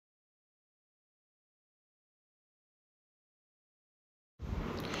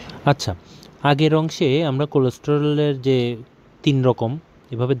আচ্ছা, আগের অংশে আমরা কোলেস্টেরলের যে ৩ রকম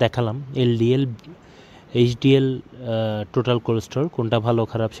এভাবে দেখালাম। এলডিএল, এইচডিএল, টোটাল কোলেস্টেরল কোনটা ভালো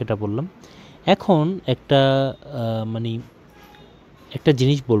খারাপ সেটা বললাম। এখন মানে একটা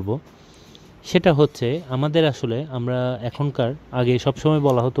জিনিস বলবো, সেটা হচ্ছে আমাদের আসলে আমরা এখনকার, আগে সবসময়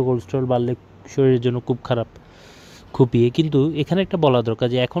বলা হতো কোলেস্টেরল বাড়লে শরীরের জন্য খুব খারাপ, খুব কিন্তু এখানে একটা বলা দরকার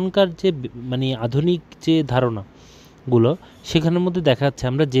যে এখনকার যে মানে আধুনিক যে ধারণাগুলো, সেখানের মধ্যে দেখা যাচ্ছে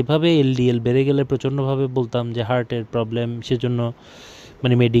আমরা যেভাবে এলডিএল বেড়ে গেলে প্রচণ্ডভাবে বলতাম যে হার্টের প্রবলেম, সেজন্য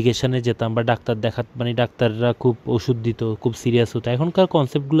মানে মেডিকেশনে যেতাম বা ডাক্তার মানে ডাক্তাররা খুব ওষুধ দিত, খুব সিরিয়াস হতো। এখনকার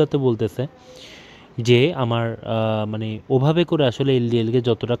কনসেপ্টগুলোতে বলতেছে যে আমার মানে ওভাবে করে আসলে এলডিএলকে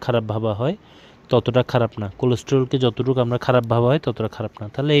যতটা খারাপ ভাবা হয় ততটা খারাপ না, কোলেস্টেরলকে যতটুকু আমরা খারাপ ভাবা হয় ততটা খারাপ না।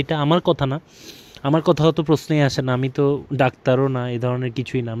 তাহলে এটা আমার কথা না, আমার কথা তো প্রশ্নেই আসে না, আমি তো ডাক্তারও না, এই ধরনের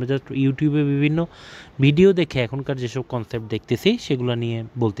কিছুই না। আমরা জাস্ট ইউটিউবে বিভিন্ন ভিডিও দেখে এখনকার যেসব কনসেপ্ট দেখতেছি সেগুলো নিয়ে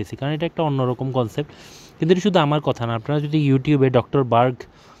বলতেছি, কারণ এটা একটা অন্যরকম কনসেপ্ট। কিন্তু এটা শুধু আমার কথা না, আপনারা যদি ইউটিউবে ডক্টর বার্গ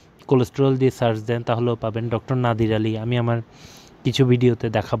কোলেস্টেরল দিয়ে সার্চ দেন তাহলেও পাবেন, ডক্টর নাদির আলী, আমি আমার কিছু ভিডিওতে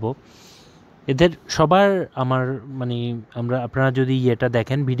দেখাবো। এদের সবার আমার মানে আপনারা যদি এটা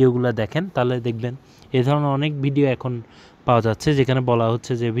দেখেন, ভিডিওগুলো দেখেন, তাহলে দেখবেন এ ধরনের অনেক ভিডিও এখন পাওয়া যাচ্ছে যেখানে বলা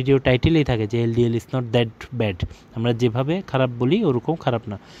হচ্ছে যে ভিডিও টাইটেলেই থাকে যে LDL is not that bad, আমরা যেভাবে খারাপ বলি ওরকম খারাপ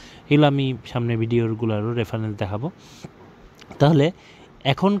না। এগুলো আমি সামনে ভিডিওগুলোরও রেফারেন্স দেখাবো। তাহলে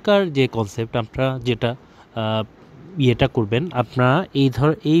এখনকার যে কনসেপ্ট, আপনারা যেটা ইয়েটা করবেন, আপনারা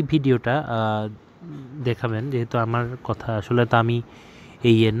এই ভিডিওটা দেখাবেন, যেহেতু আমার কথা আসলে তো আমি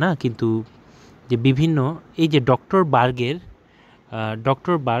এই না, কিন্তু যে বিভিন্ন এই যে ডক্টর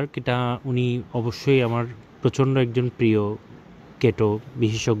বার্গ, এটা উনি অবশ্যই আমার প্রচণ্ড একজন প্রিয় কেটো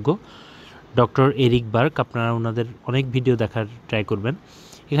বিশেষজ্ঞ। ডক্টর এরিক বার্গ, আপনারা ওনাদের অনেক ভিডিও দেখার ট্রাই করবেন।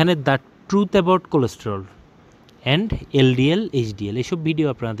 এখানে the truth about cholesterol and LDL HDL এইসব ভিডিও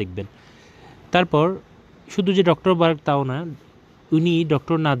আপনারা দেখবেন। তারপর শুধু যে ডক্টর বার্গ তাও না, উনি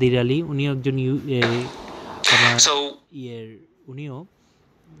ডক্টর নাদির আলী, উনি একজন উনিও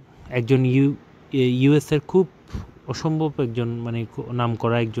একজন ইউএসের খুব অসম্ভব একজন মানে নাম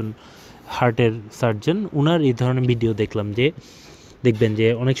করা একজন হার্টের সার্জন। উনার এই ধরনের ভিডিও দেখলাম যে দেখবেন যে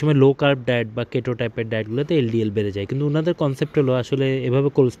অনেক সময় লো কার্ব ডায়েট বা কেটো টাইপের ডায়েটগুলোতে এলডিএল বেড়ে যায়, কিন্তু ওনাদের কনসেপ্ট হলো আসলে এভাবে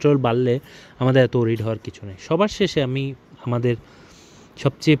কোলেস্টেরল বাড়লে আমাদের এত ওরিড হওয়ার কিছু নেই। সবার শেষে আমি আমাদের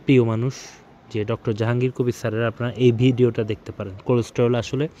সবচেয়ে প্রিয় মানুষ যে ডক্টর জাহাঙ্গীর কবির স্যারের আপনারা এই ভিডিওটা দেখতে পারেন, কোলেস্টেরল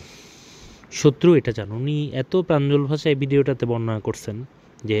আসলে শত্রু এটা জানো। উনি এত প্রাঞ্জল ভাষায় এই ভিডিওটাতে বর্ণনা করছেন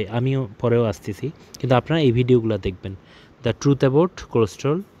যে আমিও পরেও আসতেছি, কিন্তু আপনারা এই ভিডিওগুলো দেখবেন, দ্য ট্রুথ অ্যাবাউট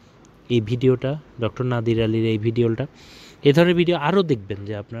কোলেস্টেরল, এই ভিডিওটা, ডক্টর নাদির আলীর এই ভিডিওটা, এ ধরনের ভিডিও আরও দেখবেন।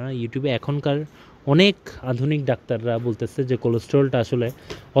 যে আপনারা ইউটিউবে এখনকার অনেক আধুনিক ডাক্তাররা বলতেছে যে কোলেস্টেরলটা আসলে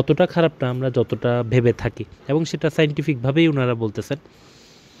অতটা খারাপ না আমরা যতটা ভেবে থাকি, এবং সেটা সাইন্টিফিকভাবেই ওনারা বলতেছেন।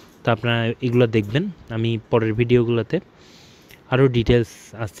 তো আপনারা এগুলো দেখবেন, আমি পরের ভিডিওগুলোতে আরও ডিটেলস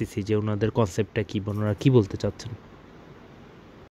আসতেছি যে ওনাদের কনসেপ্টটা কী, ওনারা কী বলতে চাচ্ছেন।